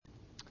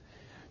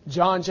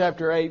John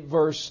chapter 8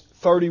 verse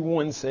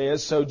 31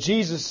 says, "So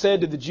Jesus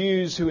said to the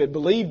Jews who had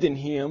believed in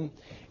Him,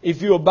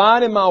 'If you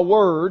abide in my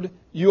word,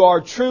 you are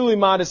truly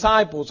my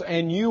disciples,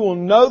 and you will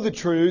know the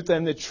truth,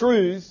 and the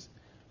truth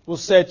will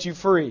set you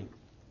free.'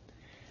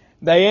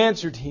 They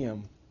answered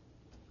Him,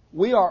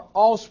 'We are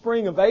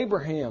offspring of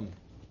Abraham,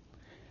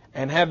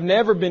 and have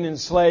never been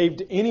enslaved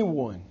to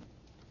anyone.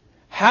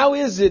 How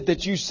is it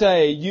that you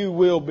say you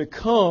will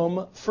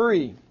become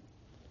free?'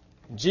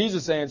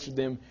 Jesus answered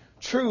them,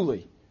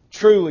 'Truly,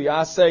 truly,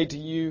 I say to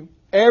you,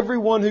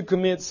 everyone who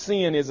commits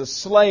sin is a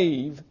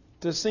slave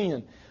to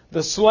sin.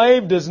 The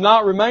slave does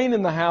not remain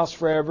in the house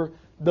forever.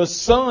 The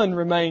Son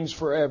remains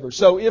forever.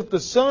 So if the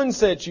Son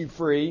sets you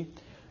free,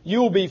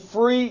 you will be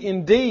free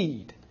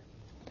indeed.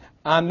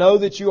 I know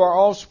that you are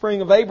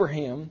offspring of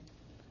Abraham,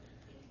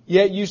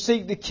 yet you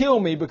seek to kill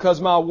me because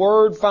my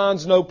word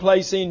finds no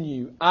place in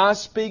you. I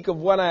speak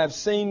of what I have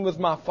seen with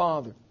my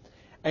Father,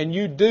 and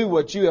you do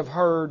what you have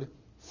heard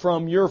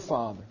from your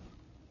father.'"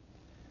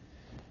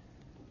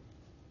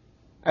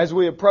 As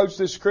we approach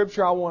this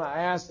scripture, I want to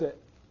ask that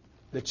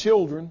the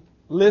children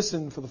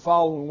listen for the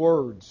following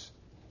words.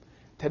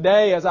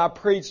 Today, as I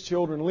preach,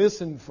 children,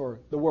 listen for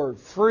the word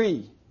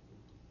free.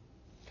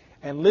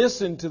 And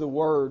listen to the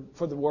word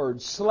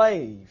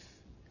slave.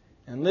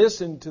 And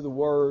listen to the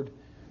word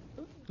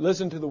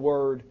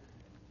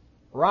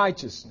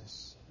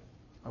righteousness.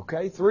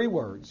 Okay? 3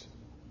 words.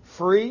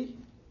 Free,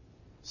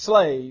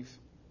 slave,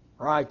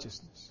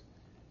 righteousness.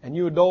 And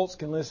you adults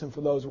can listen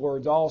for those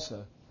words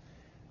also.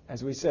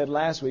 As we said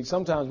last week,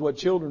 sometimes what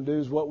children do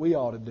is what we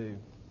ought to do.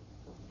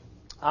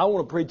 I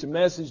want to preach a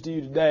message to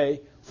you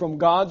today from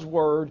God's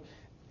Word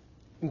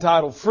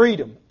entitled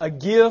Freedom, a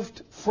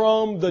gift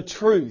from the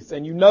truth.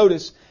 And you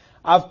notice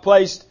I've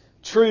placed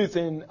truth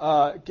in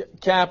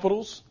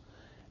capitals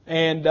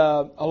and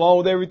along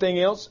with everything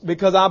else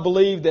because I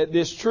believe that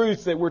this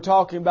truth that we're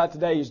talking about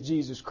today is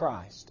Jesus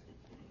Christ.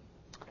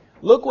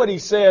 Look what He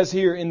says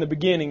here in the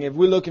beginning. If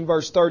we look in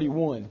verse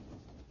 31,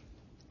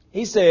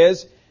 He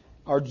says,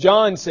 or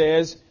John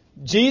says,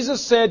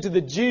 Jesus said to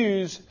the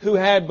Jews who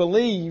had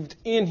believed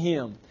in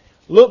Him.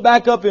 Look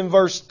back up in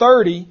verse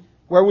 30,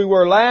 where we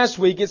were last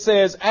week. It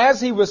says,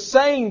 as He was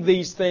saying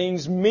these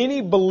things,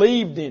 many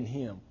believed in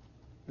Him.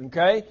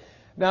 Okay?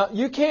 Now,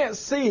 you can't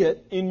see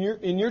it in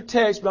your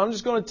text, but I'm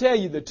just going to tell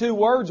you the 2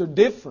 words are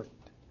different.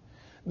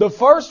 The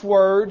first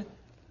word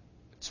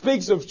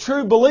speaks of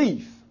true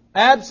belief,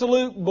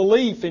 absolute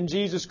belief in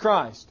Jesus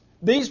Christ.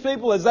 These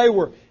people, as they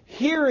were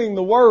hearing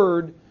the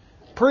Word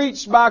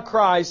preached by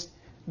Christ,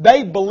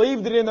 they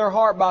believed it in their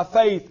heart by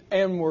faith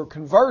and were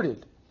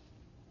converted.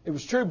 It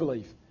was true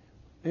belief.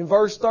 In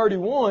verse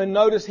 31,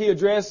 notice He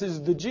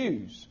addresses the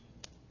Jews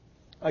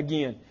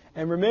again.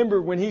 And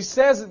remember, when He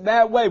says it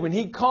that way, when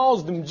He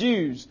calls them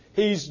Jews,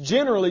 He's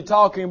generally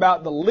talking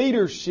about the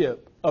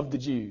leadership of the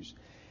Jews.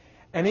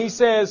 And He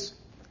says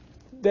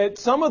that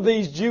some of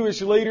these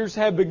Jewish leaders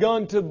have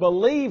begun to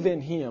believe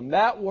in Him.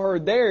 That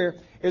word there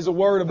is a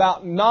word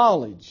about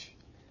knowledge.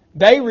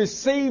 They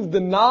received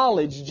the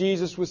knowledge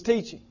Jesus was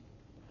teaching.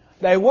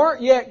 They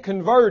weren't yet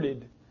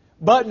converted,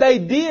 but they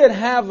did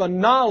have a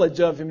knowledge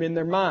of Him in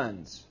their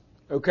minds.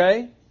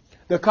 Okay?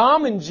 The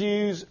common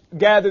Jews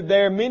gathered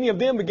there, many of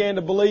them began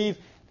to believe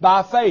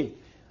by faith.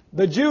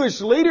 The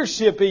Jewish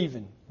leadership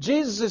even.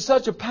 Jesus is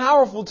such a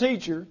powerful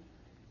teacher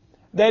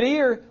that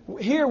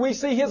here we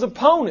see His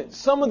opponents.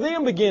 Some of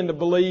them begin to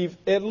believe,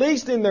 at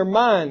least in their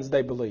minds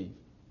they believe.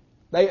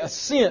 They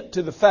assent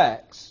to the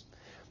facts.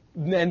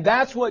 And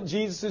that's what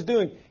Jesus is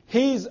doing.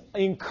 He's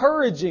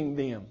encouraging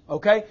them.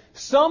 Okay?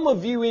 Some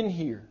of you in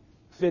here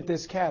fit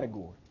this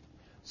category.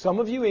 Some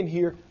of you in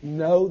here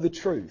know the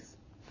truth.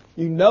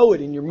 You know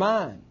it in your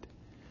mind.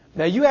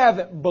 Now you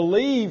haven't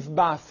believed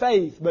by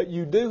faith, but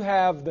you do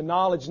have the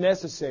knowledge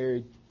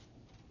necessary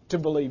to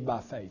believe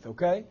by faith.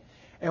 Okay?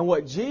 And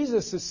what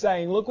Jesus is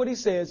saying, look what He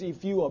says,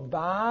 if you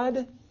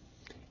abide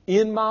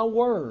in my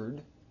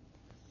word,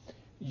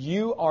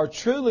 you are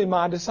truly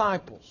my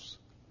disciples.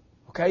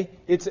 Okay?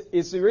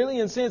 It's really,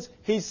 in a sense,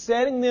 He's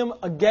setting them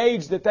a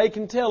gauge that they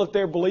can tell if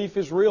their belief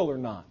is real or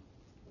not.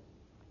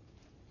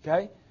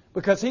 Okay?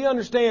 Because He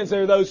understands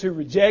there are those who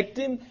reject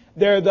Him.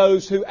 There are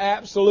those who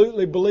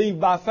absolutely believe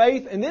by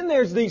faith. And then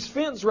there's these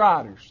fence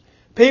riders.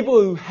 People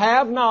who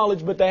have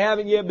knowledge, but they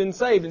haven't yet been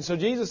saved. And so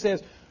Jesus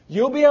says,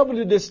 you'll be able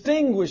to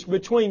distinguish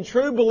between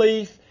true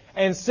belief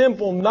and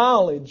simple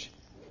knowledge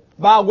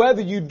by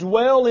whether you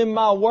dwell in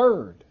my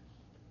word.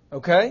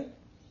 Okay?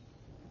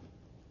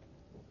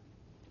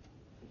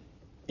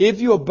 If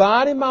you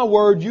abide in my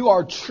word, you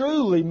are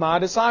truly my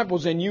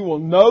disciples, and you will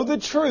know the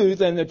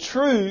truth, and the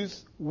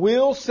truth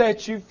will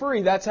set you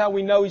free. That's how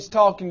we know He's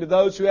talking to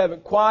those who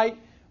haven't quite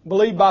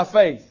believed by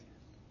faith.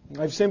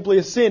 They've simply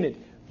assented.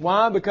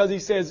 Why? Because He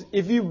says,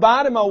 if you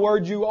abide in my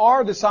word, you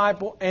are a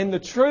disciple, and the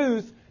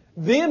truth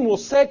then will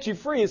set you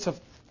free.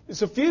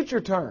 It's a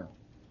future term.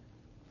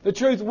 The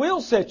truth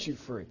will set you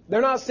free.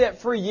 They're not set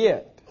free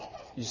yet.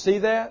 You see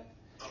that?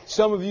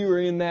 Some of you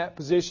are in that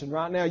position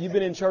right now. You've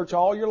been in church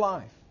all your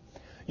life.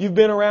 You've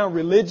been around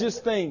religious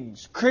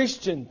things,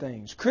 Christian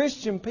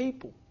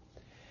people.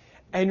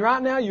 And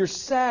right now you're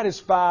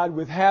satisfied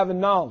with having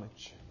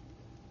knowledge.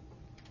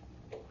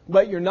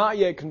 But you're not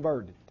yet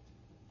converted.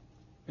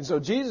 And so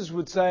Jesus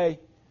would say,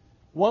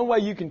 one way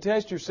you can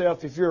test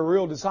yourself if you're a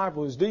real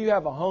disciple is, do you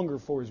have a hunger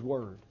for His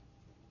Word?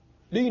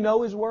 Do you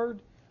know His Word?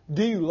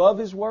 Do you love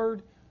His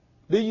Word?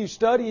 Do you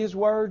study His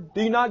Word?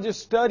 Do you not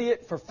just study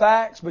it for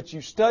facts, but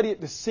you study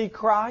it to see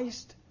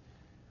Christ?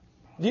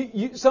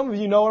 Some of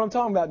you know what I'm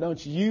talking about,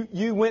 don't you?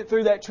 You went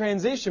through that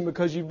transition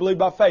because you believe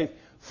by faith.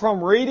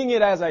 From reading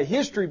it as a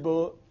history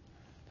book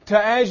to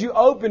as you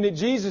opened it,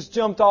 Jesus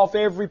jumped off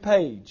every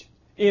page,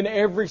 in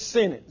every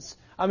sentence.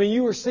 I mean,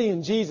 you were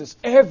seeing Jesus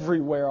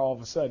everywhere all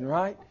of a sudden,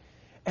 right?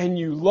 And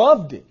you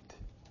loved it.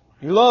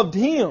 You loved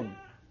Him.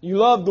 You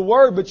loved the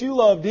Word, but you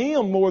loved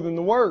Him more than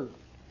the Word.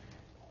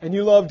 And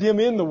you loved Him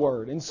in the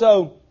Word. And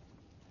so,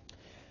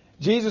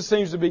 Jesus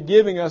seems to be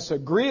giving us a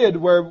grid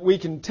where we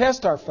can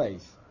test our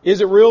faith.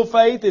 Is it real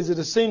faith? Is it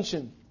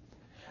ascension?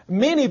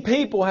 Many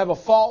people have a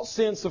false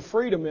sense of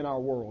freedom in our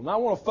world. And I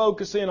want to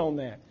focus in on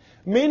that.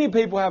 Many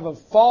people have a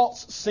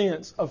false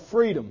sense of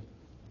freedom.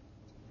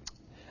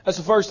 That's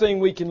the first thing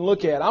we can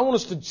look at. I want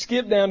us to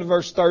skip down to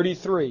verse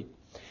 33.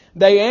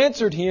 They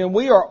answered him,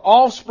 "We are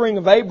offspring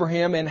of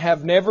Abraham and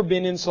have never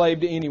been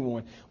enslaved to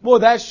anyone." Boy,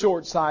 that's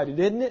short-sighted,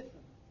 isn't it?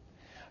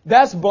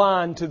 That's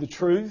blind to the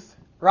truth,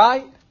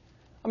 right?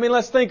 I mean,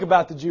 let's think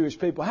about the Jewish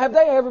people. Have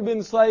they ever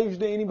been slaves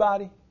to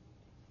anybody?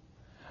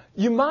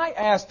 You might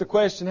ask the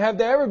question, have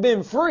they ever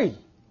been free?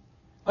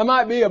 That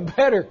might be a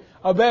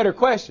better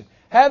question.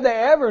 Have they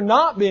ever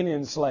not been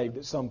enslaved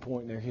at some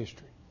point in their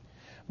history?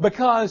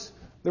 Because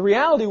the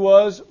reality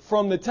was,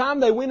 from the time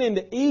they went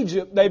into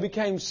Egypt, they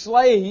became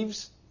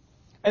slaves,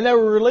 and they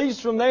were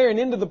released from there and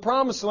into the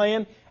Promised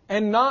Land,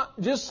 and not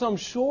just some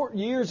short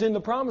years in the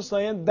Promised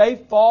Land, they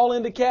fall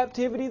into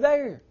captivity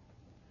there.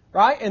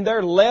 Right? And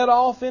they're led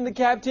off into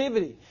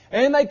captivity.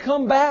 And they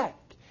come back.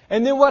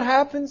 And then what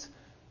happens?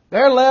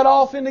 They're led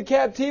off into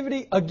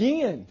captivity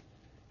again.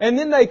 And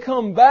then they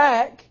come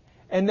back,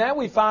 and now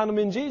we find them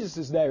in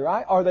Jesus' day,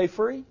 right? Are they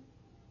free?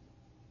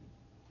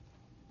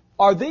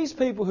 Are these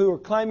people who are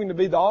claiming to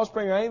be the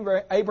offspring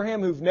of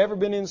Abraham who've never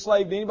been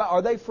enslaved to anybody,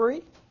 are they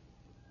free?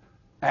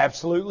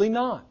 Absolutely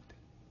not.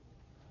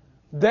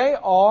 They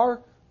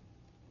are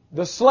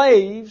the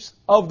slaves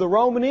of the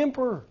Roman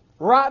emperor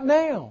right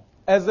now,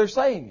 as they're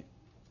saying it.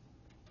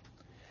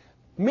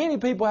 Many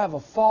people have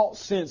a false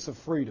sense of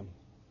freedom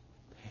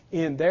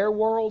in their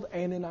world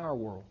and in our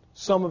world.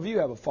 Some of you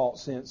have a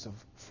false sense of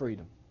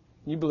freedom.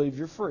 You believe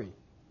you're free.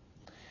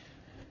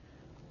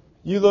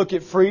 You look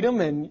at freedom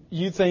and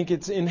you think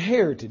it's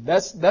inherited.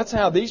 That's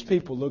how these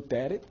people looked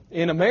at it.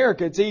 In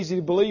America, it's easy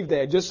to believe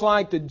that. Just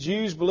like the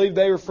Jews believed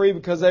they were free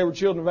because they were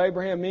children of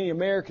Abraham, many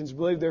Americans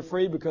believe they're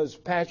free because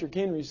Patrick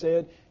Henry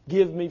said,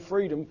 "Give me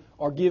freedom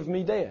or give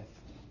me death."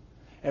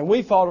 And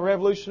we fought a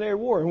Revolutionary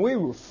War and we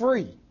were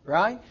free,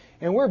 right?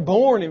 And we're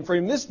born in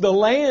freedom. This is the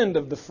land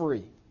of the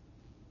free.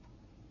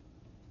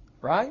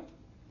 Right?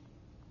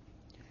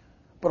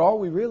 But are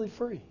we really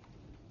free?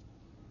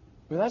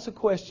 I mean, that's a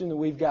question that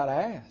we've got to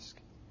ask.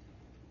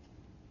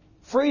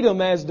 Freedom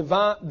as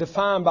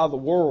defined by the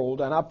world,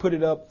 and I put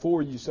it up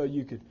for you so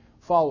you could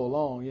follow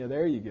along. Yeah,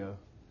 there you go.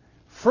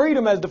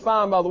 Freedom as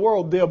defined by the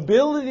world, the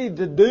ability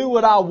to do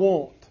what I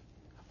want,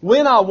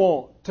 when I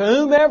want, to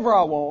whomever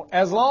I want,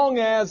 as long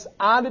as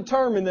I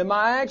determine that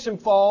my action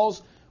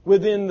falls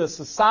within the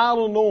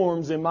societal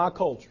norms in my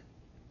culture.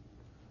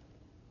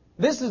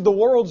 This is the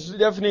world's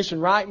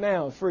definition right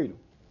now of freedom.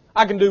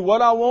 I can do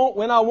what I want,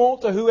 when I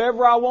want, to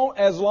whoever I want,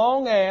 as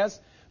long as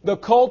the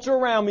culture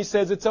around me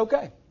says it's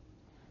okay.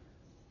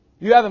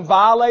 You haven't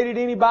violated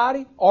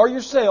anybody, or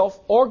yourself,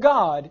 or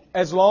God,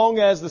 as long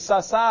as the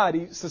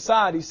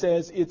society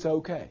says it's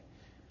okay.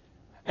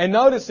 And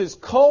notice it's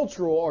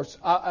cultural, or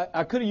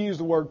I could have used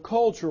the word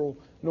cultural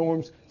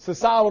norms,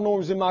 societal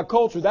norms in my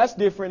culture. That's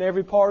different in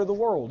every part of the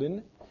world, isn't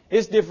it?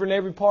 It's different in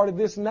every part of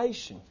this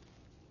nation.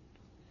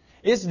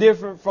 It's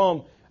different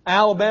from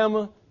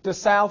Alabama to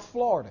South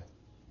Florida.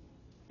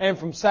 And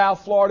from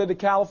South Florida to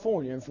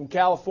California. And from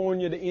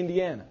California to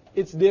Indiana.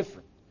 It's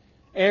different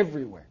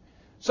everywhere.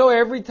 So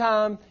every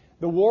time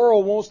the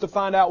world wants to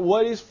find out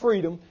what is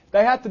freedom,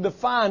 they have to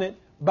define it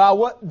by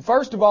what,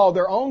 first of all,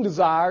 their own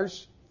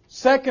desires.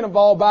 Second of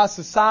all, by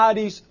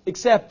society's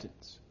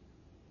acceptance.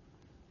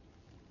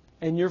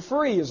 And you're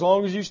free as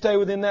long as you stay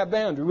within that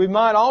boundary. We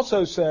might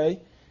also say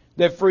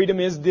that freedom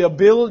is the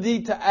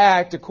ability to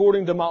act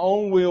according to my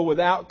own will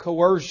without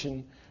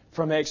coercion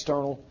from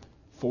external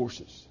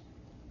forces.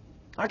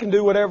 I can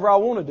do whatever I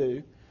want to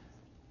do,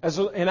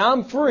 and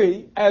I'm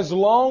free as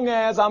long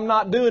as I'm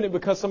not doing it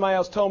because somebody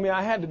else told me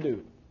I had to do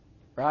it.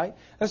 Right?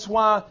 That's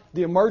why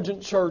the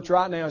emergent church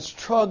right now is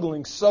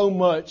struggling so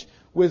much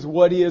with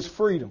what is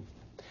freedom.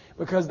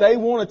 Because they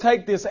want to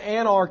take this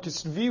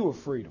anarchist view of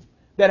freedom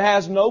that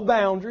has no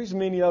boundaries.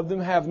 Many of them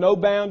have no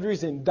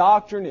boundaries in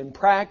doctrine and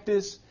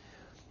practice.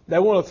 They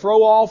want to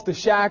throw off the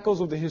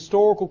shackles of the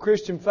historical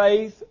Christian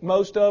faith,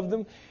 most of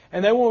them,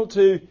 and they want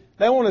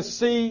to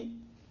see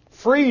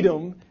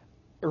freedom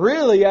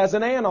really as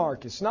an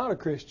anarchist, not a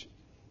Christian.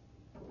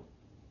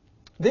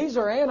 These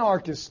are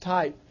anarchist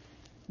type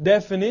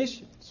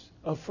definitions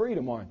of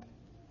freedom, aren't they?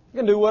 I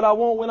can do what I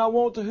want when I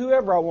want to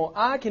whoever I want.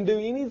 I can do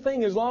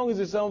anything as long as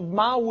it's of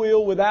my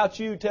will without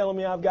you telling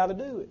me I've got to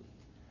do it.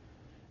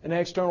 An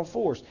external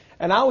force.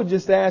 And I would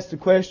just ask the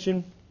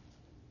question,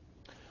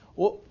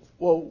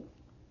 well,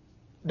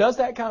 does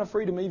that kind of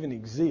freedom even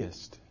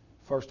exist,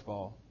 first of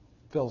all,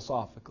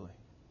 philosophically?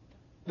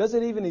 Does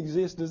it even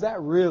exist? Is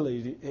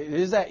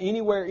that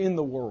anywhere in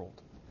the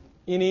world,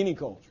 in any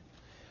culture?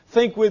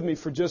 Think with me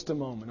for just a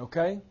moment,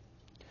 okay?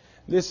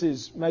 This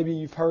is, maybe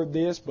you've heard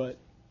this, but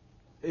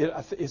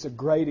it's a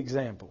great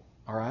example,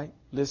 all right?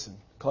 Listen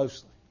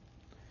closely.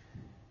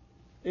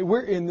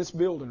 We're in this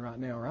building right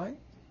now, right?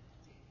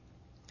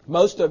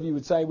 Most of you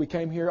would say we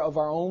came here of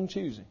our own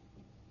choosing.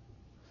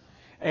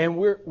 And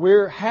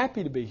we're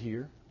happy to be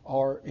here,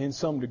 or in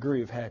some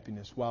degree of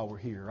happiness while we're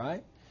here,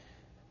 right?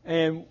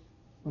 And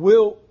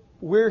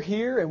we're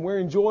here and we're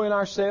enjoying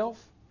ourselves.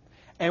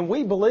 And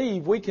we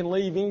believe we can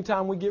leave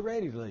anytime we get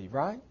ready to leave,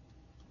 right?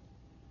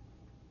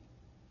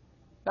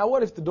 Now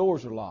what if the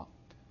doors are locked?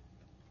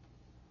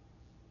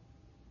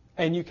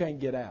 And you can't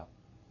get out?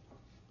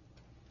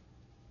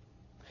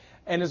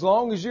 And as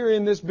long as you're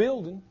in this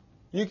building,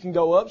 you can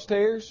go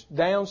upstairs,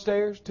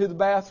 downstairs, to the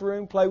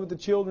bathroom, play with the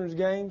children's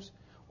games.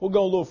 We'll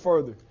go a little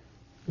further.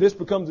 This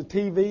becomes a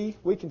TV.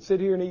 We can sit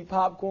here and eat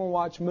popcorn,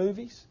 watch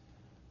movies.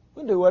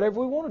 We can do whatever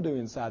we want to do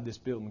inside this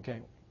building,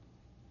 can't we?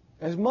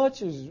 As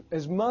much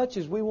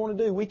as we want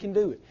to do, we can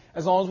do it.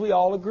 As long as we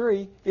all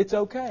agree, it's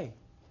okay.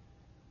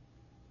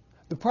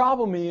 The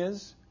problem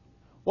is,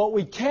 what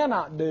we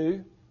cannot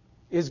do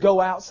is go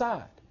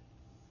outside.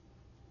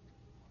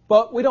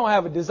 But we don't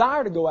have a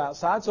desire to go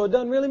outside, so it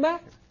doesn't really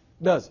matter,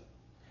 does it?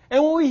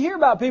 And when we hear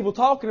about people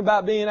talking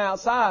about being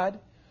outside,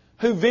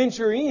 who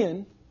venture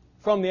in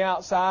from the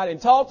outside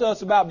and talk to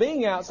us about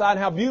being outside and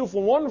how beautiful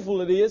and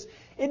wonderful it is,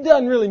 it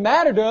doesn't really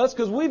matter to us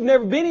because we've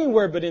never been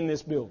anywhere but in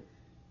this building.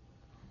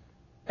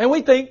 And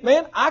we think,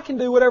 man, I can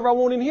do whatever I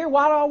want in here.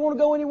 Why do I want to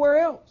go anywhere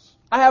else?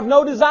 I have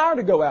no desire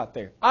to go out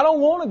there. I don't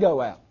want to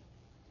go out.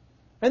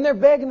 And they're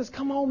begging us,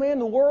 come on, man,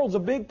 the world's a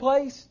big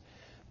place.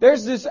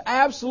 There's this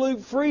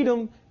absolute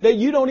freedom that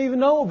you don't even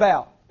know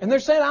about. And they're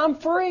saying, I'm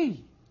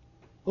free.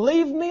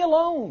 Leave me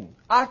alone.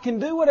 I can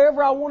do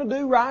whatever I want to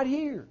do right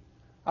here.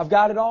 I've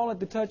got it all at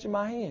the touch of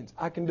my hands.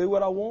 I can do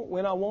what I want,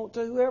 when I want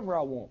to, whoever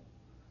I want.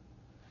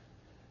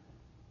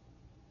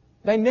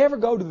 They never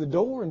go to the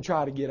door and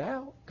try to get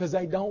out because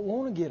they don't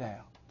want to get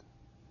out.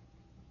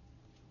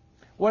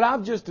 What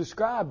I've just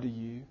described to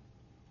you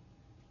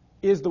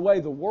is the way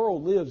the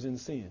world lives in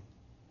sin.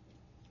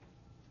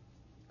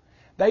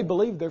 They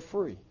believe they're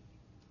free.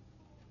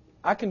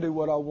 I can do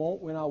what I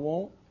want, when I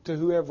want, to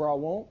whoever I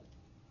want.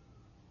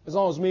 As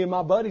long as me and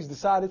my buddies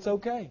decide it's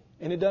okay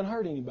and it doesn't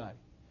hurt anybody.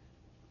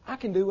 I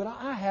can do what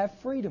I have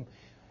freedom.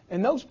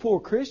 And those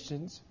poor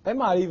Christians, they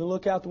might even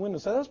look out the window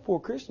and say, those poor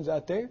Christians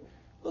out there,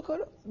 look,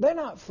 they're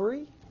not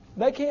free.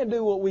 They can't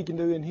do what we can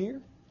do in here.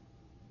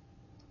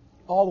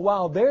 All the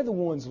while, they're the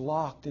ones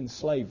locked in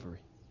slavery.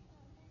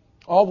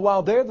 All the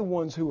while, they're the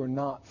ones who are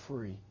not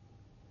free.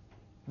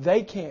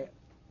 They can't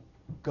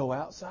go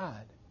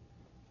outside,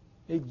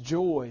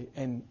 enjoy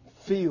and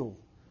feel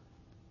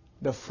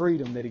the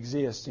freedom that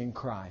exists in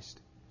Christ.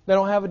 They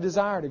don't have a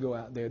desire to go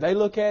out there. They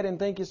look at it and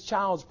think it's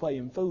child's play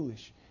and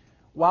foolish.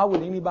 Why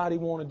would anybody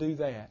want to do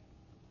that?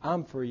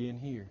 I'm free in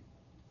here.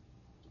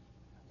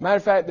 Matter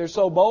of fact, they're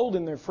so bold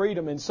in their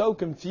freedom and so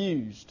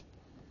confused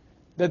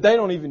that they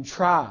don't even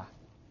try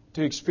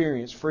to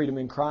experience freedom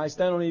in Christ.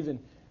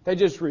 They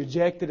just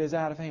reject it as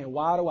out of hand.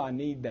 Why do I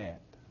need that?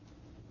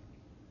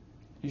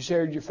 You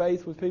shared your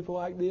faith with people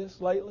like this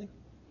lately?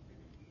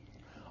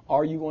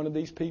 Are you one of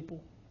these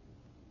people?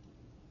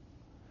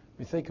 I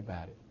mean, think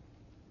about it.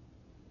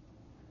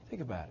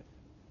 Think about it.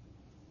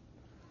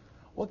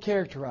 What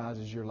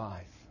characterizes your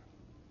life?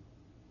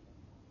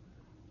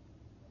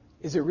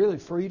 Is it really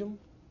freedom?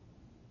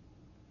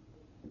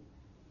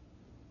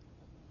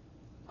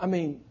 I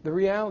mean, the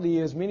reality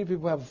is many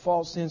people have a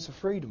false sense of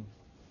freedom.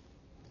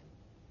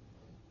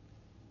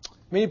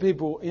 Many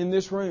people in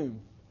this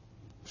room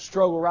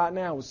struggle right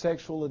now with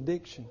sexual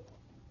addiction.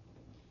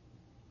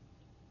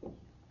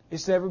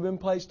 It's never been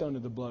placed under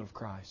the blood of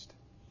Christ.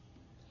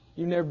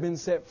 You've never been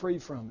set free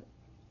from it.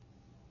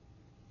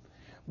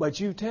 But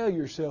you tell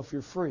yourself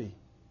you're free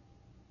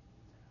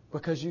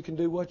because you can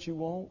do what you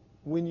want,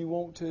 when you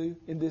want to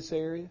in this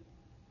area,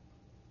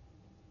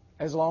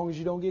 as long as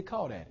you don't get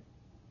caught at it.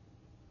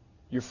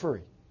 You're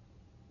free.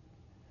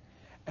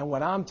 And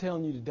what I'm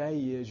telling you today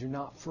is you're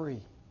not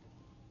free.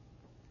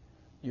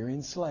 You're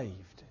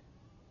enslaved.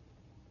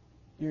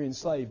 You're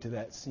enslaved to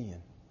that sin.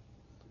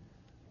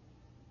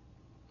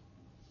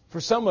 For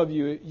some of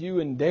you, you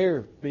wouldn't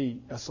dare be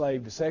a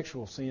slave to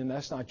sexual sin.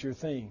 That's not your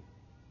thing.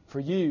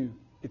 For you,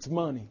 it's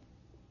money.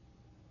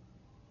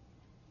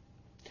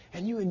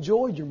 And you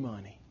enjoy your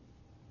money.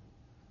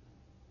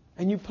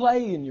 And you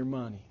play in your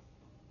money.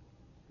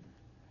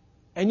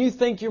 And you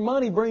think your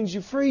money brings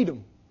you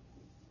freedom.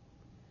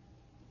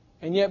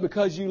 And yet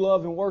because you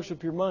love and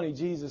worship your money,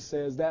 Jesus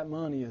says that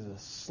money is a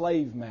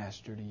slave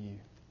master to you.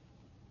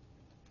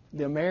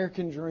 The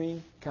American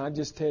dream, can I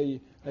just tell you,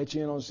 let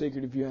you in on a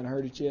secret if you haven't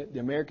heard it yet? The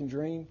American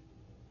dream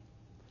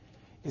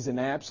is an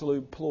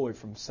absolute ploy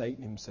from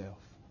Satan himself.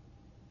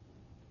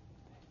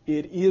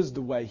 It is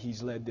the way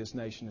he's led this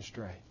nation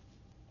astray.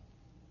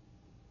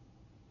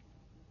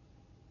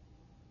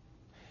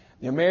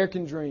 The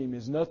American dream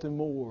is nothing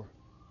more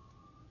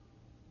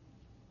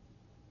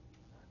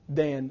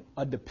than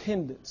a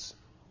dependence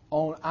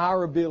on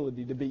our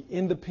ability to be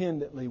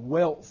independently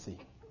wealthy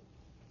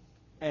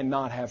and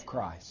not have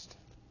Christ.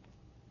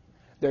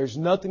 There's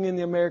nothing in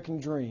the American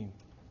dream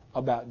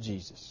about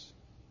Jesus.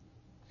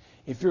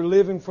 If you're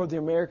living for the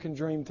American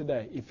dream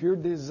today, if your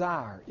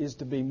desire is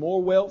to be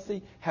more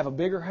wealthy, have a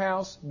bigger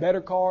house,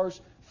 better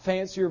cars,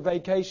 fancier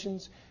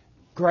vacations,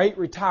 great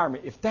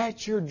retirement, if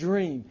that's your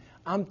dream,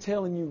 I'm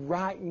telling you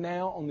right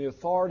now on the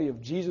authority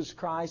of Jesus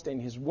Christ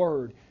and His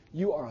Word,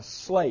 you are a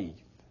slave.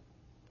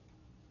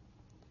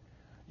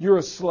 You're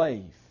a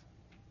slave.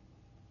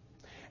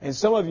 And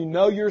some of you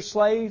know you're a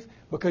slave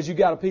because you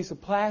got a piece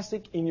of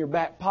plastic in your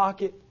back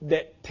pocket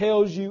that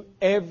tells you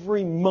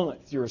every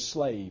month you're a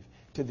slave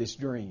to this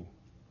dream.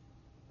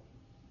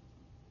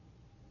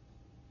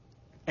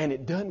 And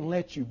it doesn't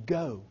let you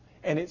go.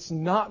 And it's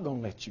not going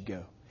to let you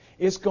go.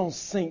 It's going to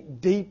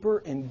sink deeper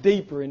and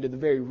deeper into the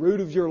very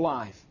root of your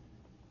life.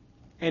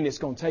 And it's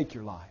going to take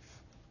your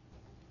life.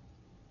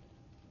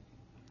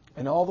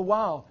 And all the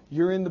while,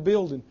 you're in the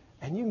building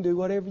and you can do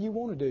whatever you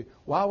want to do.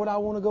 Why would I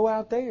want to go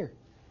out there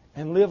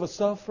and live a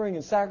suffering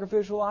and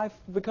sacrificial life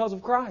because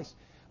of Christ?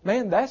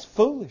 Man, that's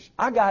foolish.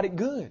 I got it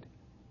good.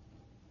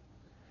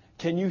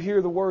 Can you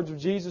hear the words of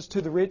Jesus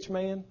to the rich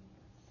man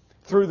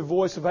through the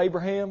voice of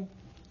Abraham?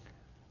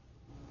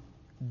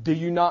 Do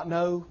you not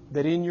know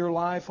that in your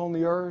life on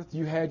the earth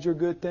you had your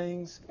good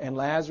things and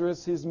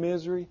Lazarus his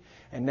misery,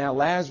 and now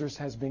Lazarus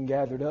has been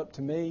gathered up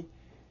to me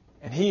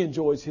and he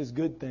enjoys his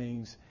good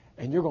things,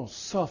 and you're going to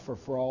suffer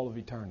for all of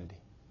eternity?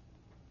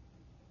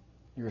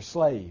 You're a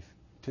slave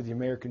to the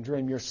American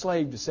dream. You're a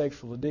slave to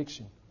sexual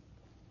addiction.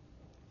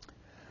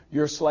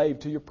 You're a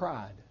slave to your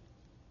pride.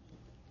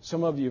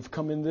 Some of you have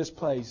come into this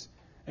place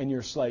and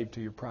you're a slave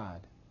to your pride.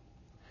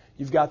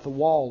 You've got the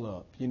wall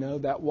up, you know,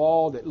 that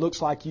wall that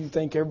looks like you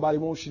think everybody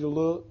wants you to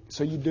look,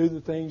 so you do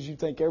the things you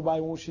think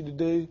everybody wants you to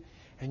do,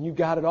 and you've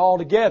got it all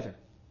together.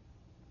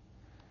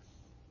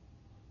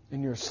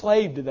 And you're a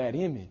slave to that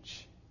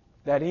image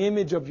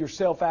of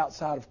yourself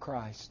outside of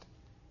Christ.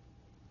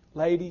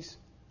 Ladies,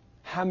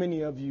 how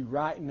many of you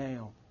right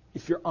now,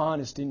 if you're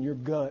honest in your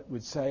gut,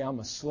 would say, I'm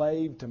a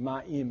slave to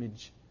my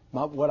image,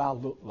 what I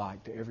look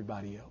like to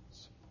everybody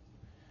else?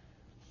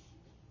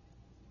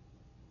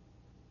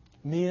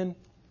 Men,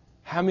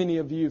 how many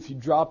of you, if you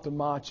dropped a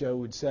macho,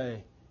 would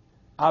say,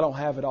 I don't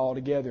have it all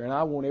together and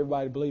I want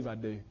everybody to believe I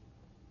do?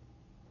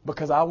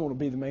 Because I want to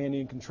be the man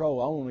in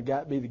control. I want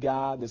to be the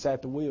guy that's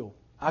at the wheel.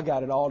 I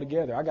got it all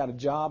together. I got a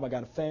job. I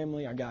got a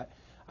family.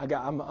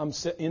 I'm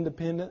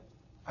independent.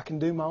 I can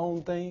do my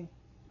own thing.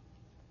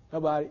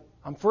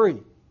 I'm free.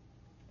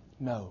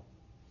 No.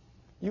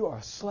 You are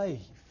a slave.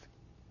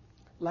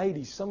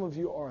 Ladies, some of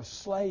you are a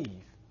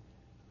slave.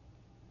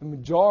 The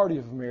majority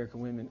of American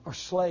women are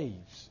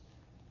slaves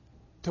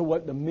to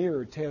what the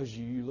mirror tells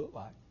you you look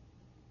like.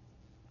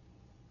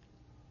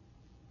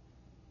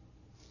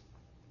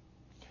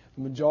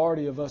 The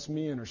majority of us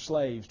men are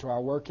slaves to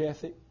our work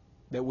ethic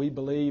that we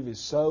believe is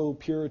so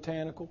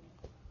puritanical,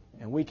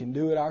 and we can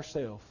do it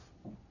ourselves.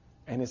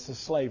 And it's a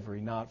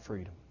slavery, not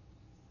freedom.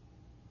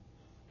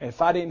 And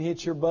if I didn't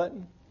hit your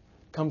button,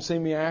 come see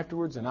me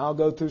afterwards and I'll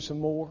go through some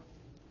more.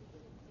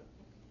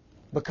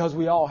 Because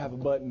we all have a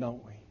button,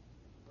 don't we?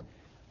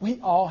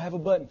 We all have a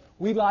button.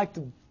 We like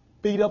to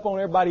beat up on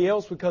everybody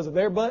else because of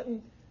their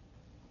button.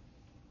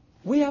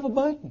 We have a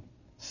button.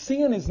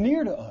 Sin is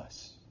near to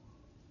us.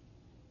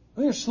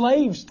 We are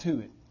slaves to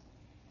it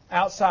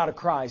outside of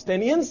Christ.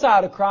 And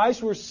inside of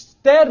Christ, we're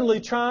steadily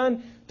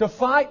trying to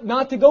fight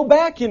not to go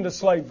back into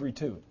slavery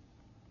to it.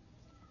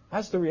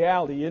 That's the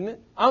reality, isn't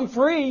it? I'm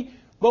free,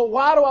 but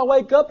why do I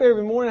wake up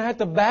every morning and have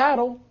to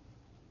battle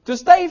to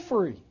stay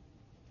free?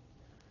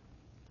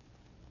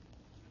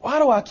 Why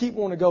do I keep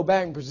wanting to go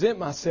back and present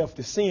myself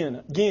to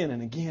sin again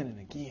and again and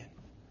again?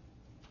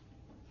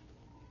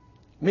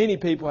 Many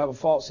people have a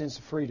false sense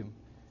of freedom.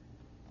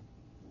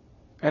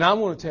 And I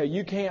want to tell you,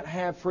 you can't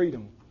have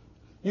freedom.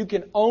 You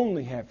can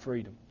only have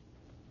freedom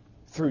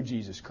through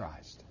Jesus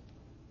Christ.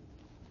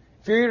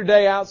 If you're here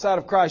today outside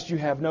of Christ, you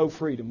have no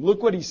freedom.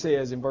 Look what He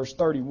says in verse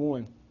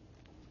 31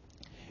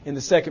 in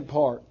the second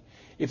part.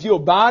 If you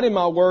abide in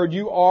my word,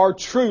 you are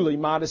truly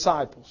my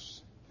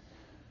disciples.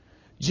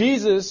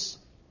 Jesus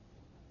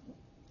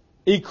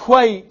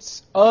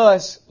equates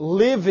us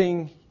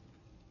living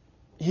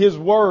His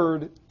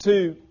word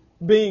to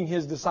being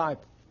His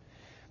disciple.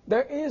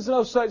 There is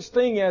no such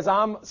thing as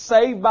I'm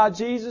saved by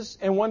Jesus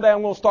and one day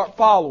I'm going to start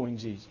following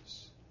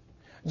Jesus.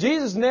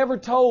 Jesus never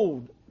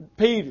told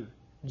Peter,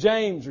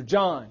 James, or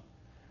John,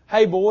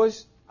 hey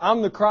boys,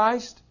 I'm the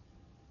Christ.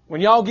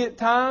 When y'all get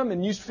time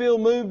and you feel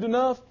moved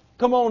enough,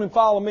 come on and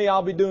follow me.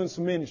 I'll be doing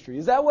some ministry.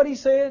 Is that what He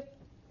said?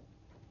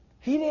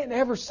 He didn't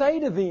ever say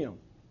to them,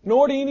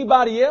 nor to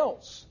anybody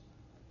else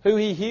who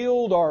He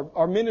healed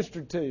or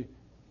ministered to.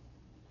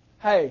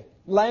 Hey,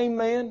 lame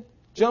man,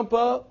 jump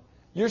up.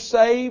 You're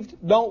saved.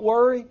 Don't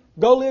worry.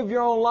 Go live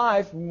your own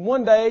life.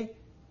 One day,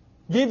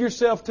 give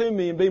yourself to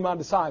me and be my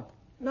disciple.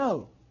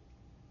 No.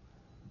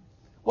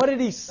 What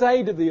did He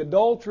say to the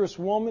adulterous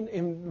woman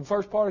in the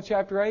first part of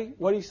chapter 8?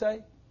 What did He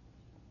say?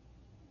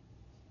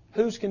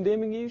 Who's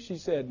condemning you? She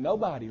said,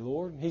 nobody,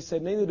 Lord. He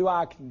said, neither do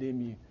I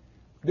condemn you.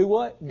 Do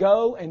what?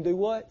 Go and do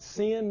what?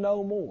 Sin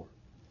no more.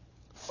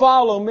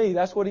 Follow me.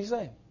 That's what He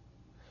said.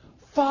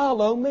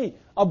 Follow me.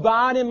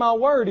 Abide in my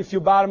word. If you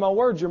abide in my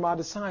word, you're my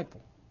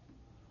disciple.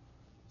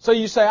 So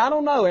you say, I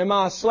don't know. Am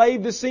I a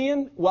slave to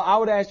sin? Well, I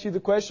would ask you the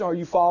question, are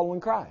you following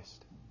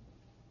Christ?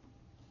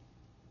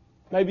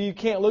 Maybe you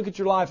can't look at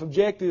your life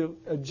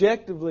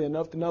objectively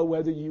enough to know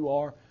whether you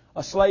are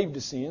a slave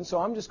to sin. So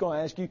I'm just going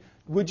to ask you,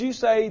 would you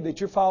say that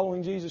you're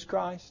following Jesus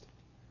Christ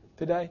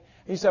today?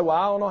 And you say, well,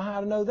 I don't know how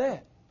to know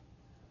that.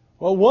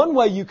 Well, one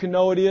way you can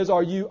know it is,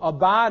 are you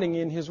abiding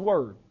in His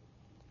Word?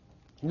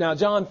 Now,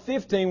 John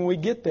 15, when we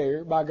get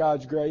there, by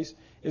God's grace,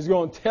 is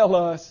going to tell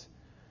us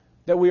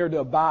that we are to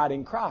abide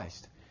in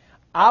Christ.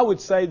 I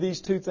would say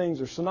these two things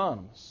are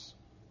synonymous.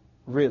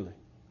 Really.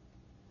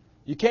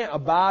 You can't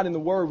abide in the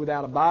Word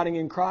without abiding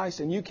in Christ,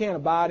 and you can't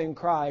abide in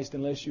Christ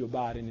unless you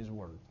abide in His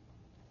Word.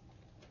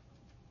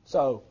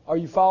 So, are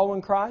you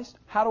following Christ?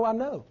 How do I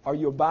know? Are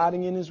you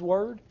abiding in His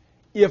Word?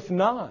 If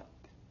not,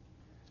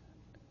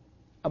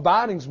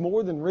 abiding's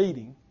more than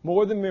reading,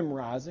 more than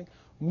memorizing,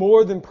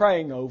 more than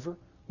praying over,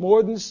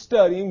 more than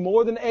studying,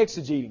 more than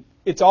exegeting.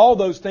 It's all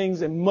those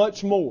things and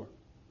much more.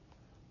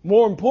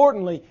 More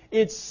importantly,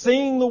 it's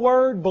seeing the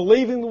Word,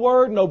 believing the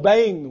Word, and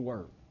obeying the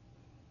Word.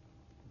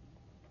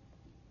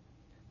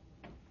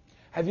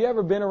 Have you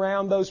ever been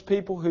around those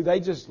people who they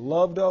just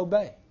love to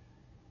obey?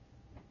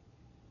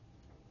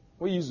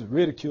 We usually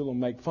ridicule them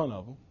and make fun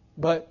of them,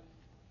 but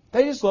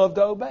they just love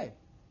to obey.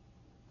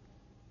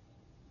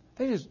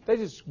 They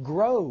just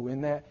grow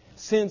in that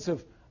sense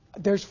of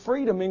there's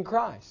freedom in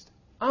Christ.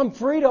 I'm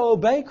free to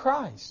obey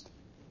Christ.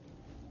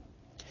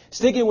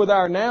 Sticking with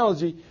our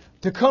analogy,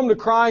 to come to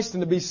Christ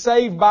and to be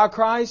saved by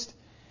Christ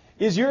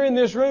is you're in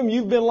this room,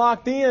 you've been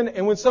locked in,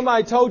 and when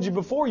somebody told you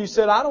before, you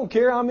said, I don't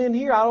care, I'm in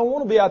here, I don't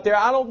want to be out there,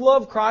 I don't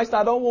love Christ,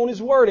 I don't want His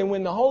Word. And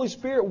when the Holy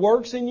Spirit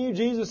works in you,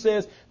 Jesus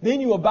says,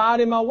 then you abide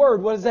in my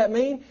Word. What does that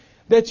mean?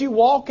 That you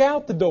walk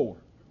out the door.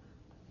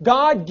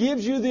 God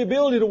gives you the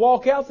ability to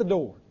walk out the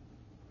door.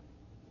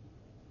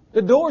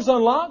 The door's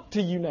unlocked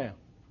to you now.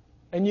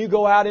 And you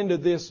go out into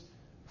this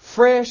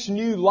fresh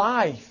new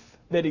life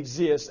that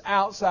exists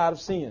outside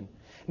of sin.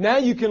 Now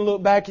you can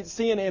look back at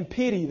sin and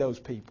pity those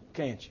people,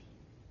 can't you?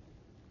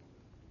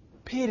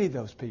 Pity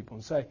those people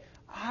and say,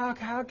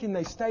 how can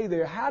they stay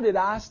there? How did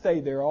I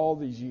stay there all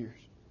these years?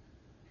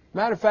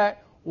 Matter of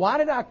fact, why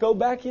did I go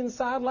back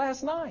inside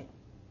last night?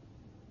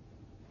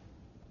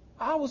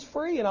 I was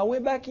free and I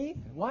went back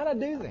in. Why did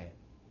I do that?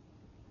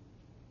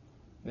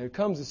 There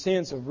comes a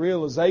sense of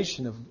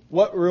realization of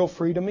what real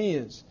freedom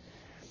is.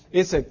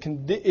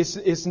 Freedom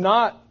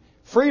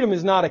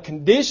is not a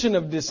condition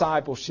of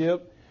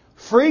discipleship.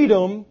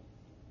 Freedom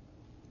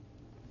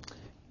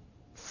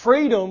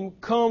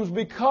comes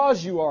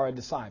because you are a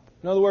disciple.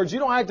 In other words, you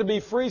don't have to be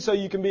free so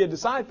you can be a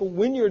disciple.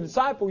 When you're a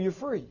disciple, you're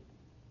free.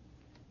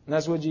 And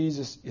that's what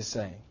Jesus is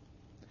saying.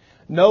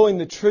 Knowing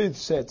the truth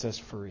sets us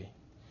free.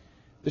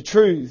 The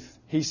truth,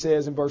 he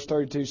says in verse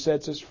 32,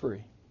 sets us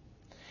free.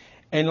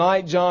 And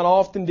like John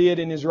often did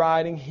in his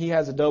writing, he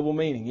has a double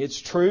meaning. It's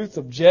truth,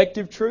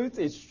 objective truth.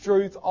 It's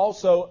truth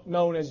also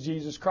known as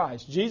Jesus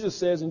Christ. Jesus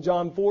says in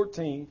John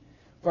 14,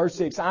 verse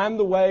 6, I am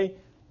the way,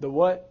 the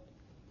what?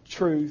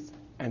 Truth,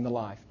 and the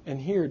life.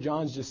 And here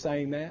John's just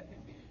saying that.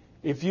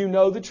 If you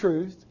know the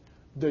truth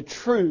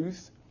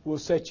will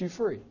set you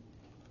free.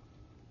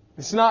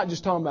 It's not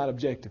just talking about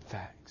objective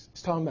facts.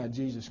 It's talking about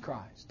Jesus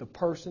Christ, the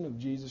person of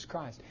Jesus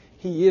Christ.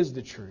 He is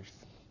the truth.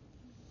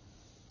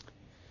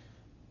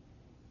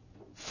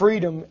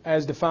 Freedom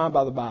as defined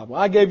by the Bible.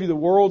 I gave you the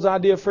world's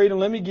idea of freedom.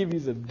 Let me give you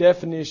the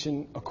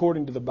definition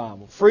according to the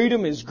Bible.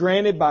 Freedom is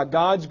granted by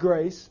God's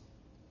grace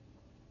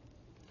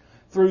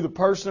through the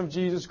person of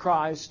Jesus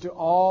Christ to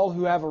all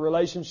who have a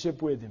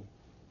relationship with Him.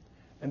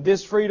 And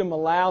this freedom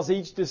allows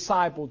each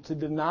disciple to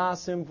deny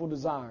sinful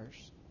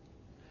desires.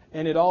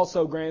 And it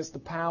also grants the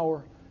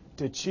power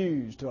to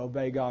choose to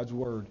obey God's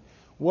Word.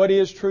 What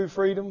is true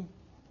freedom?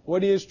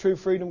 What is true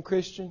freedom,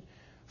 Christian?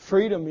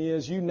 Freedom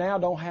is you now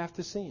don't have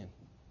to sin.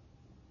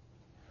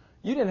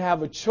 You didn't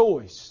have a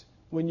choice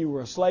when you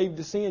were a slave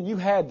to sin. You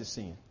had to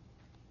sin.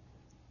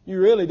 You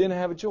really didn't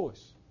have a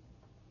choice.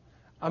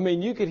 I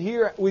mean, you could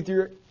hear with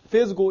your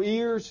physical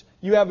ears,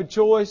 you have a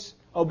choice,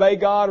 obey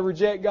God or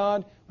reject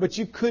God, but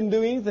you couldn't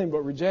do anything but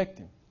reject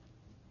Him.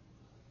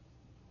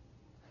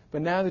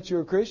 But now that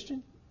you're a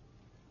Christian,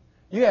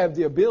 you have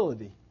the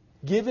ability,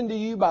 given to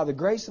you by the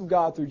grace of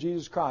God through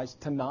Jesus Christ,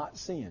 to not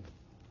sin.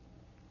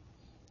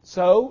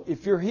 So,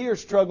 if you're here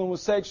struggling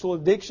with sexual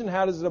addiction,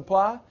 how does it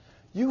apply?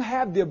 You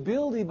have the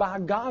ability by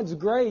God's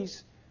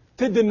grace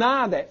to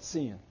deny that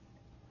sin.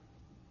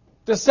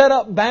 To set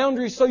up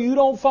boundaries so you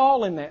don't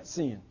fall in that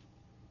sin.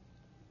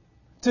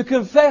 To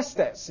confess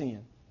that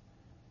sin.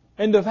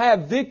 And to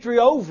have victory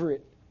over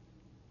it.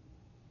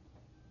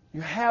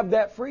 You have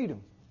that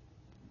freedom.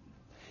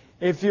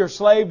 If you're a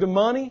slave to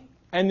money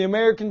and the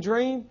American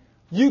dream,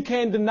 you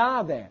can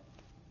deny that.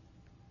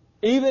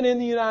 Even in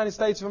the United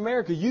States of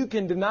America, you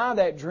can deny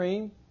that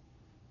dream.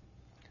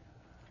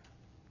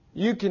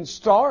 You can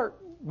start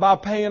by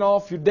paying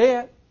off your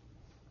debt.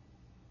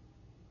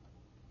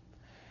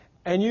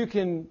 And you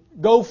can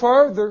go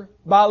further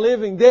by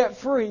living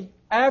debt-free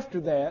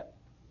after that.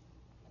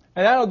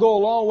 And that'll go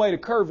a long way to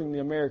curving the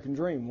American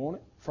dream, won't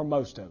it? For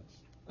most of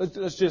us.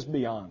 Let's just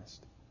be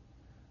honest.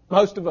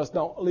 Most of us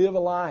don't live a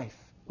life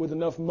with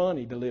enough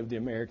money to live the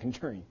American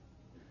dream.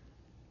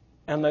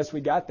 Unless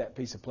we got that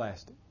piece of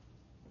plastic.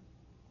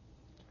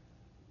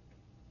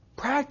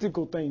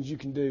 Practical things you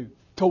can do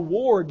to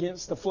war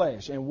against the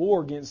flesh and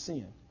war against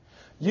sin.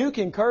 You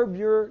can curb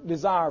your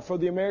desire for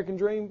the American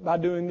dream by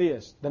doing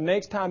this. The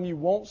next time you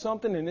want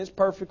something and it's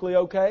perfectly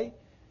okay,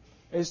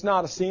 it's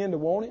not a sin to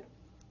want it,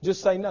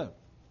 just say no.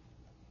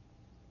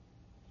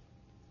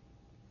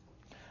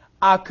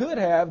 I could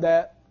have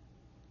that,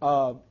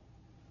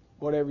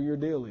 whatever your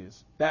deal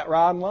is, that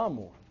riding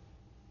lawnmower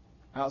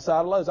outside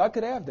of Lowe's. I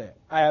could have that.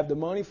 I have the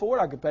money for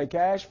it. I could pay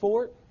cash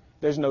for it.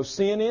 There's no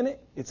sin in it.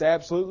 It's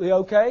absolutely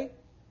okay.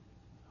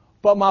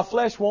 But my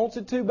flesh wants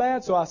it too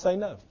bad, so I say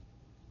no.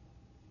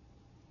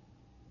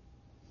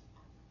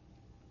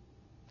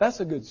 That's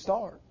a good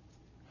start.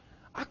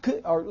 I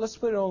could, or let's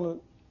put it on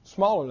a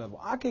smaller level.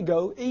 I could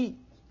go eat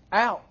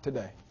out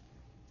today.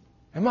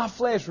 And my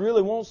flesh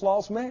really wants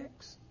Lost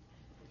Mex.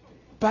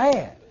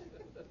 Bad.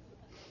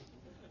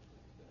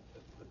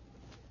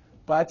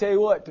 But I tell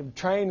you what, to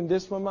train and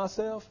discipline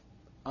myself,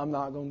 I'm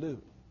not going to do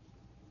it.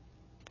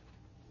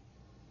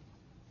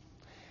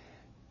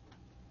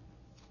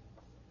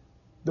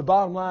 The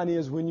bottom line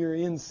is when you're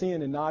in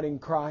sin and not in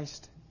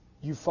Christ,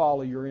 you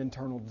follow your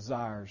internal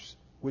desires,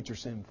 which are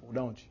sinful,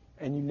 don't you?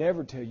 And you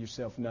never tell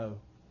yourself no.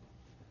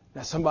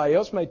 Now, somebody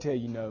else may tell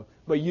you no,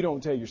 but you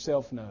don't tell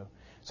yourself no.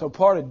 So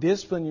part of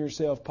disciplining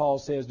yourself, Paul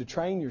says, to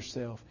train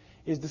yourself,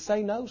 is to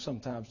say no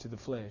sometimes to the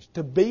flesh,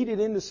 to beat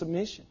it into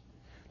submission,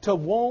 to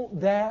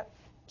want that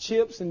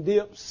chips and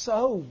dip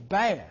so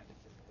bad,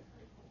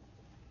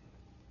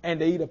 and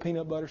to eat a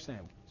peanut butter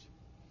sandwich.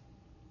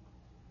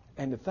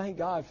 And to thank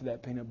God for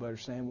that peanut butter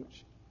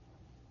sandwich,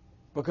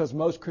 because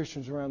most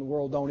Christians around the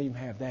world don't even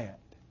have that.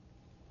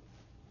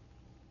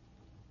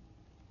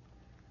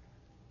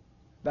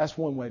 That's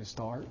one way to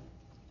start.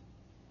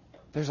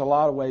 There's a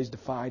lot of ways to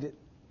fight it.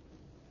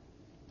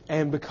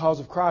 And because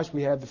of Christ,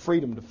 we have the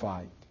freedom to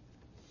fight.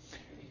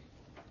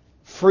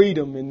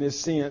 Freedom, in this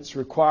sense,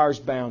 requires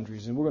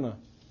boundaries. And we're going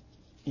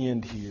to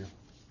end here.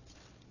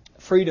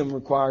 Freedom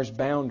requires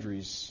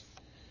boundaries.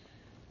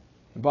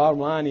 The bottom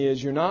line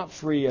is you're not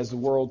free as the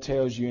world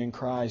tells you in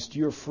Christ.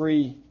 You're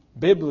free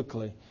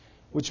biblically,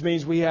 which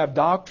means we have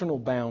doctrinal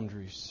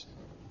boundaries.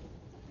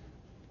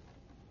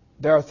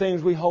 There are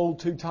things we hold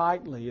too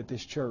tightly at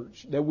this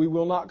church that we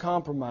will not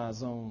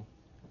compromise on.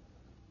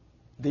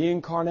 The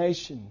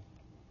incarnation,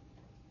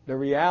 the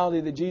reality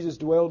that Jesus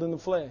dwelled in the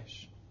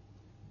flesh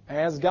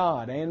as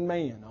God and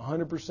man,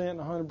 100% and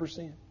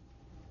 100%.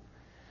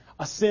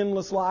 A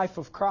sinless life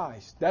of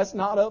Christ. That's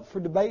not up for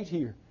debate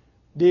here.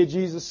 Did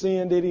Jesus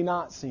sin? Did He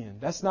not sin?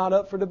 That's not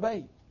up for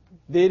debate.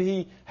 Did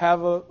He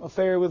have an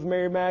affair with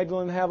Mary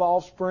Magdalene and have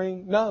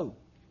offspring? No.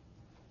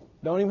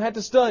 Don't even have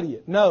to study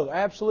it. No,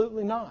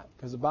 absolutely not.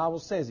 Because the Bible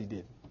says He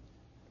didn't.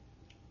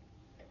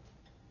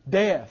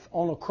 Death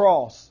on a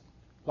cross,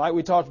 like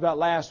we talked about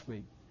last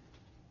week.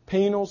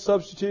 Penal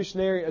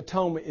substitutionary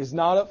atonement is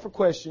not up for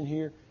question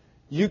here.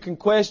 You can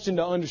question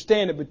to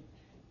understand it, but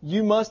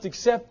you must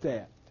accept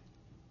that.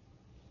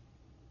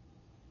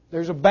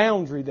 There's a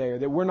boundary there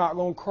that we're not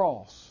going to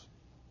cross.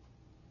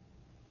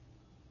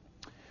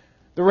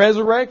 The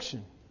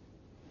resurrection.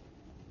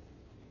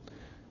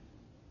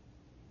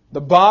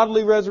 The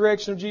bodily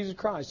resurrection of Jesus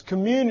Christ.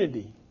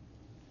 Community.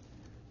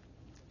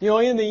 You know,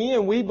 in the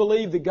end, we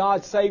believe that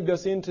God saved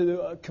us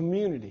into a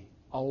community.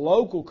 A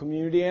local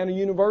community and a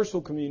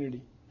universal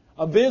community.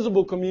 A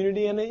visible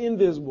community and an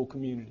invisible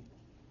community.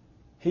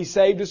 He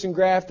saved us and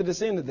grafted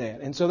us into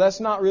that. And so that's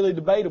not really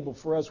debatable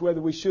for us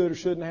whether we should or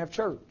shouldn't have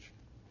church.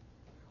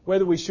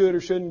 Whether we should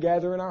or shouldn't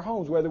gather in our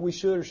homes. Whether we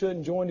should or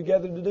shouldn't join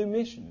together to do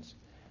missions.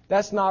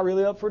 That's not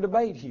really up for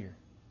debate here.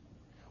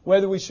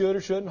 Whether we should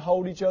or shouldn't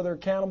hold each other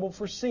accountable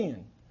for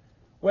sin.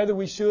 Whether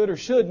we should or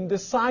shouldn't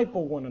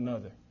disciple one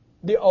another.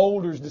 The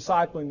olders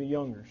discipling the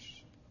youngers.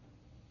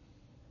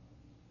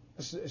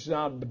 It's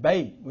not a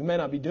debate. We may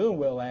not be doing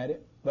well at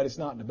it, but it's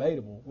not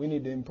debatable. We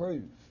need to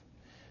improve.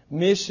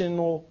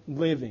 Missional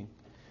living.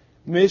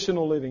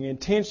 Missional living.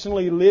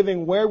 Intentionally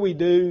living where we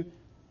do.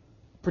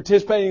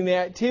 Participating in the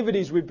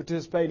activities we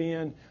participate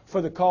in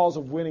for the cause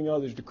of winning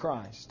others to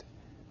Christ.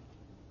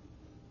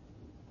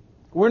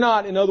 We're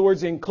not, in other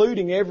words,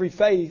 including every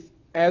faith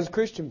as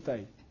Christian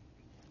faith.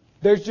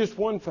 There's just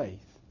one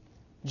faith.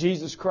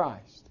 Jesus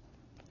Christ.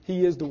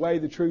 He is the way,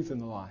 the truth, and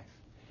the life.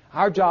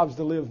 Our job is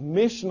to live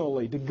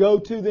missionally, to go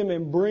to them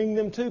and bring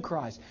them to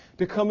Christ,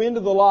 to come into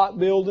the Lot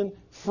building,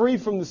 free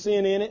from the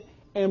sin in it,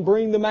 and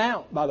bring them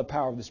out by the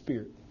power of the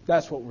Spirit.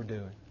 That's what we're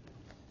doing.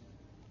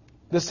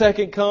 The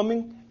second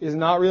coming is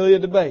not really a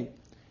debate.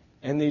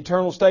 And the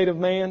eternal state of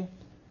man,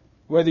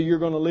 whether you're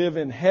going to live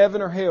in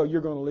heaven or hell,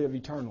 you're going to live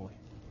eternally,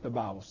 the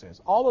Bible says.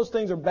 All those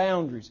things are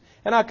boundaries.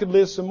 And I could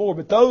list some more,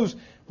 but those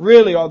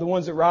really are the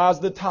ones that rise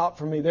to the top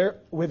for me. They're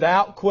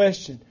without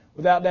question,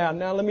 without doubt.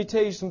 Now let me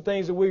tell you some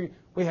things that we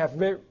have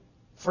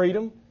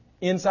freedom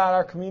inside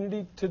our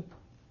community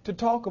to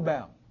talk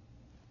about.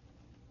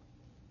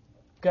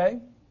 Okay?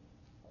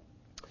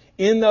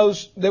 In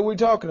those that we're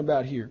talking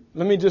about here,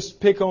 let me just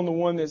pick on the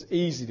one that's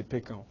easy to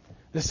pick on.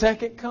 The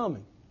second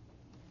coming.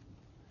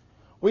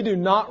 We do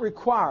not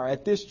require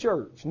at this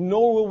church,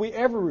 nor will we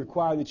ever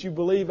require that you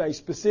believe a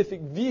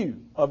specific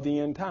view of the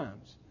end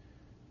times.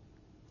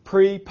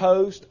 Pre,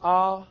 post,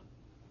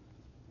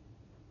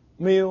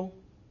 mill,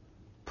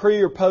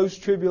 pre or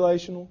post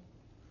tribulational.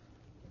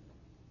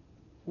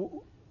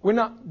 We're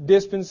not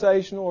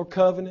dispensational or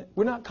covenant.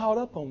 We're not caught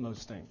up on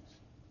those things.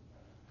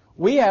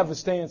 We have a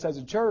stance as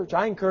a church.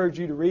 I encourage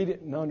you to read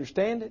it and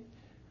understand it.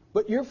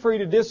 But you're free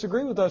to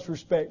disagree with us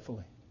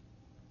respectfully.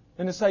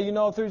 And to say,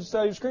 through the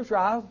study of Scripture,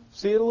 I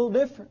see it a little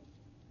different.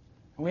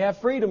 And we have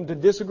freedom to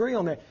disagree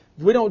on that.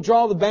 We don't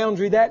draw the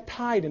boundary that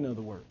tight, in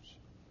other words.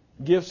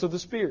 Gifts of the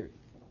Spirit.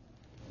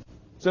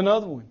 It's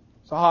another one.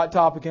 It's a hot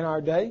topic in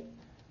our day.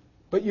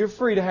 But you're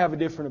free to have a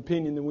different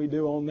opinion than we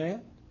do on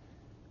that.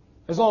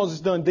 As long as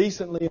it's done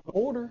decently in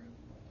order.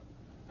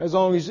 As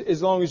long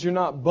as you're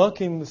not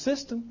bucking the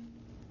system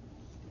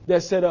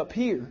that's set up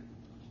here,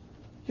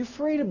 you're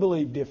free to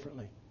believe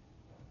differently.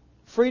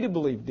 Free to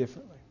believe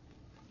differently.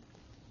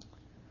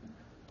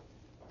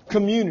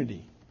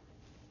 Community.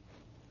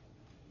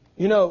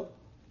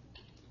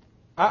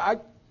 I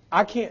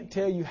can't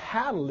tell you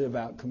how to live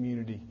out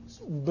community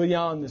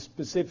beyond the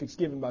specifics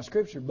given by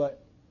Scripture,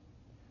 but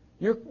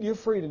you're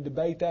free to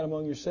debate that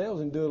among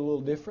yourselves and do it a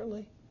little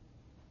differently.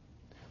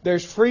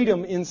 There's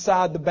freedom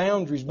inside the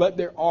boundaries, but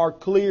there are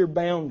clear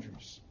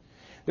boundaries.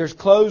 There's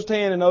closed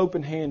hand and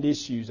open hand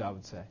issues, I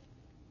would say.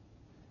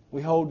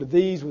 We hold to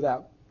these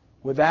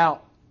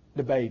without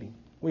debating.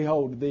 We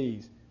hold to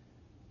these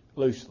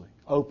loosely,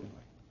 openly.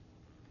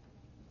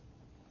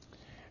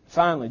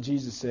 Finally,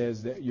 Jesus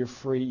says that you're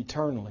free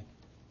eternally.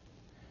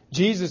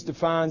 Jesus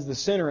defines the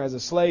sinner as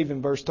a slave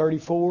in verse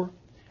 34.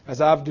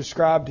 As I've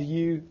described to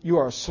you, you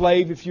are a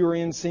slave if you are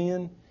in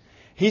sin.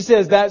 He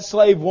says that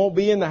slave won't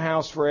be in the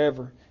house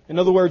forever. In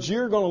other words,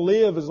 you're going to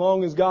live as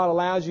long as God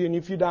allows you, and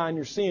if you die in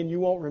your sin, you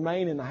won't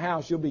remain in the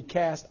house. You'll be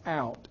cast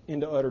out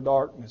into utter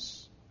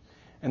darkness.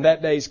 And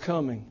that day's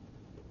coming.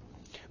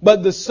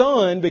 But the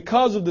Son,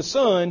 because of the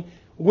Son,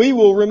 we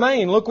will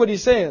remain. Look what He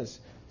says.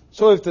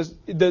 So if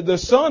the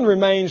Son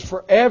remains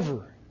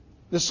forever,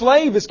 the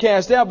slave is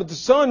cast out, but the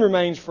Son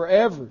remains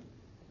forever.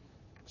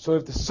 So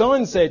if the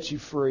Son sets you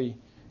free,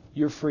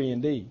 you're free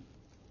indeed.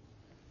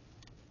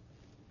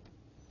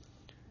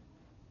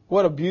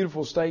 What a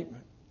beautiful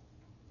statement.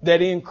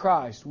 That in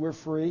Christ we're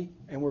free,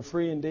 and we're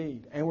free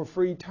indeed, and we're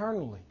free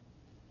eternally.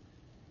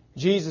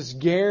 Jesus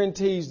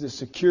guarantees the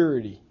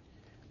security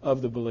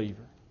of the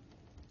believer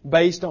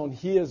based on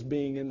His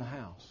being in the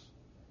house.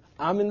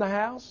 I'm in the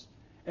house,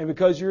 and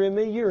because you're in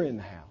me, you're in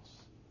the house.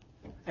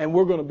 And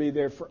we're going to be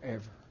there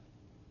forever.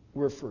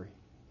 We're free.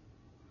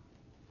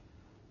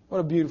 What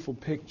a beautiful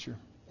picture.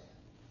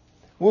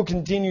 We'll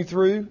continue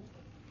through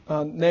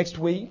next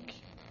week.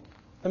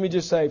 Let me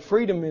just say,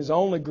 freedom is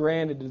only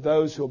granted to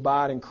those who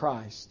abide in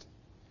Christ.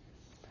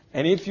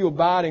 And if you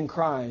abide in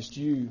Christ,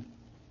 you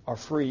are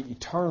free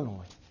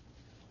eternally.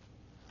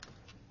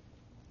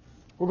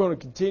 We're going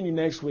to continue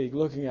next week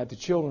looking at the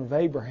children of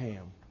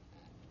Abraham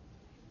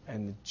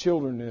and the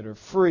children that are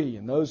free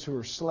and those who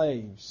are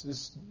slaves.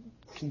 This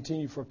will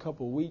continue for a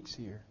couple of weeks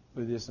here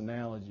with this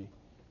analogy.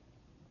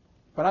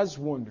 But I just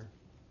wonder,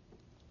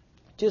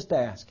 just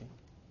asking,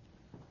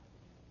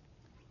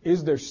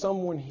 is there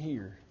someone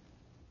here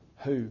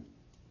who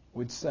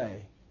would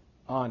say,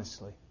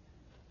 honestly,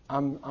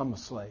 I'm a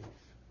slave.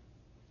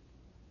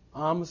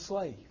 I'm a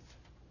slave.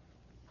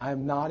 I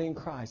am not in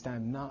Christ. I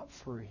am not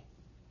free.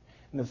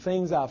 And the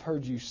things I've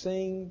heard you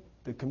sing,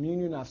 the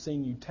communion I've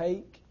seen you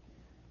take,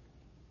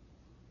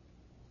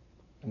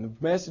 and the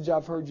message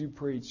I've heard you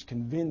preach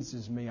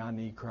convinces me I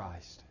need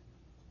Christ.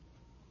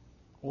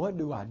 What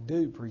do I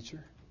do,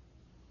 preacher?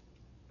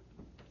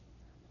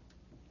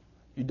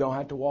 You don't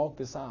have to walk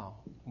this aisle.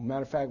 As a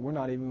matter of fact, we're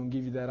not even going to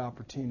give you that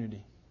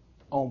opportunity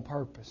on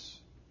purpose.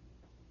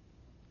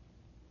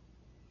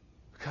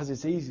 Because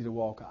it's easy to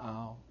walk an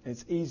aisle.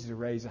 It's easy to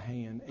raise a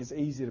hand. It's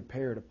easy to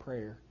parrot a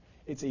prayer.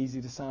 It's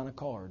easy to sign a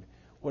card.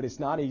 What it's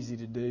not easy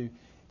to do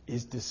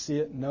is to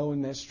sit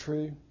knowing that's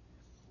true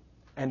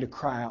and to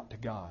cry out to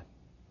God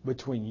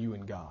between you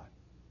and God.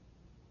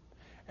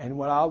 And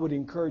what I would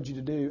encourage you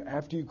to do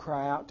after you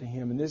cry out to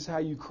Him, and this is how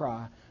you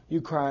cry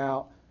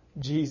out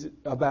Jesus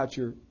about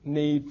your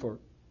need for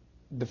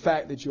the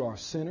fact that you are a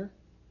sinner.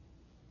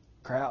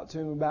 Cry out to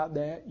Him about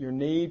that. Your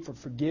need for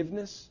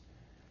forgiveness.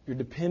 your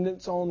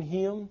dependence on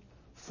Him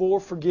for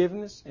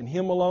forgiveness and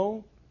Him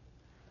alone,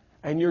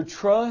 and your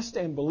trust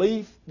and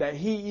belief that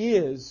He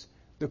is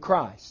the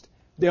Christ,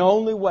 the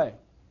only way.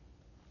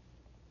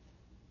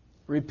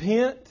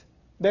 Repent,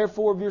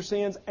 therefore, of your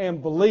sins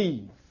and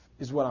believe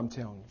is what I'm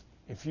telling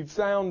you. If you've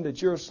found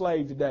that you're a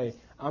slave today,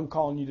 I'm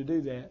calling you to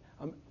do that.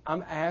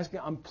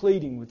 I'm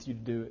pleading with you to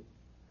do it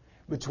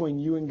between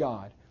you and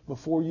God.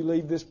 Before you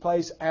leave this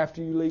place,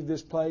 after you leave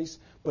this place,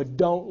 but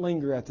don't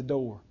linger at the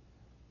door.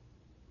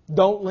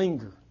 Don't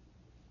linger.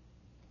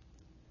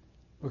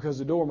 Because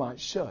the door might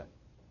shut.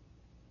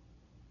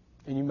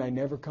 And you may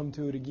never come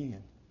to it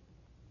again.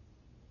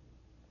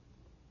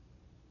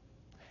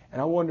 And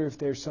I wonder if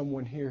there's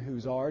someone here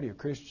who's already a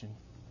Christian,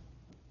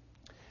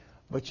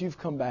 but you've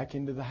come back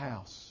into the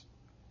house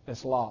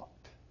that's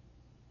locked.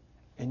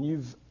 And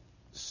you've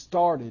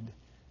started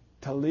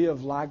to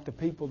live like the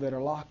people that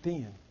are locked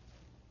in.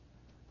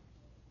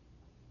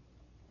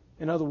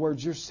 In other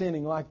words, you're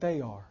sinning like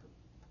they are.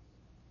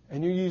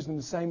 And you're using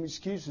the same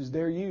excuses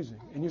they're using.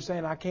 And you're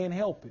saying, I can't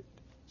help it.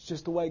 It's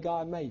just the way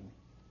God made me.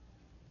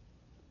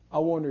 I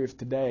wonder if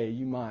today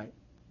you might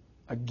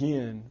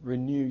again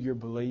renew your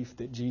belief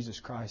that Jesus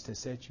Christ has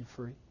set you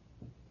free.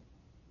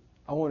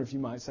 I wonder if you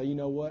might say, you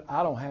know what?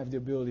 I don't have the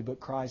ability, but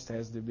Christ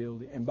has the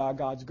ability. And by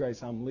God's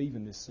grace, I'm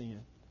leaving this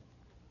sin.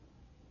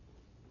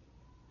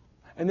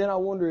 And then I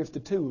wonder if the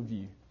two of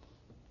you,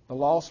 the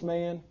lost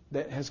man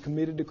that has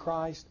committed to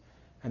Christ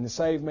and the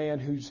saved man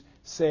who's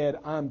said,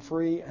 I'm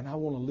free and I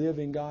want to live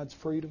in God's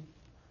freedom,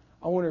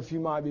 I wonder if you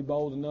might be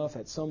bold enough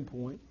at some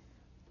point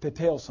to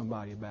tell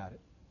somebody about it.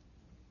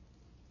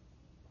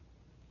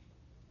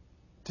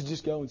 To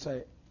just go and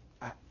say,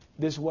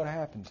 this is what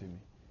happened to me.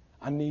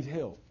 I need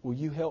help. Will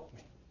you help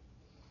me?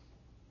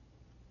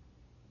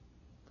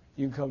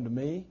 You can come to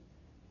me.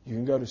 You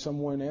can go to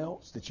someone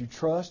else that you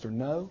trust or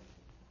know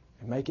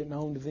and make it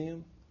known to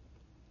them.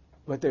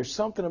 But there's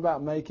something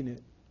about making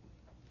it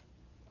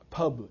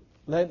public,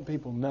 letting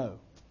people know.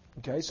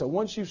 Okay, so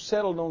once you've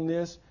settled on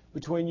this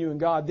between you and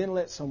God, then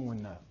let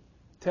someone know.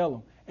 Tell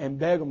them and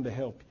beg them to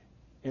help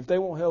you. If they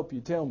won't help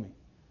you, tell me.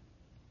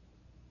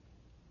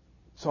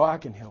 So I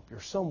can help you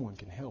or someone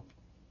can help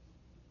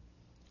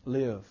you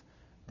live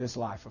this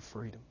life of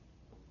freedom.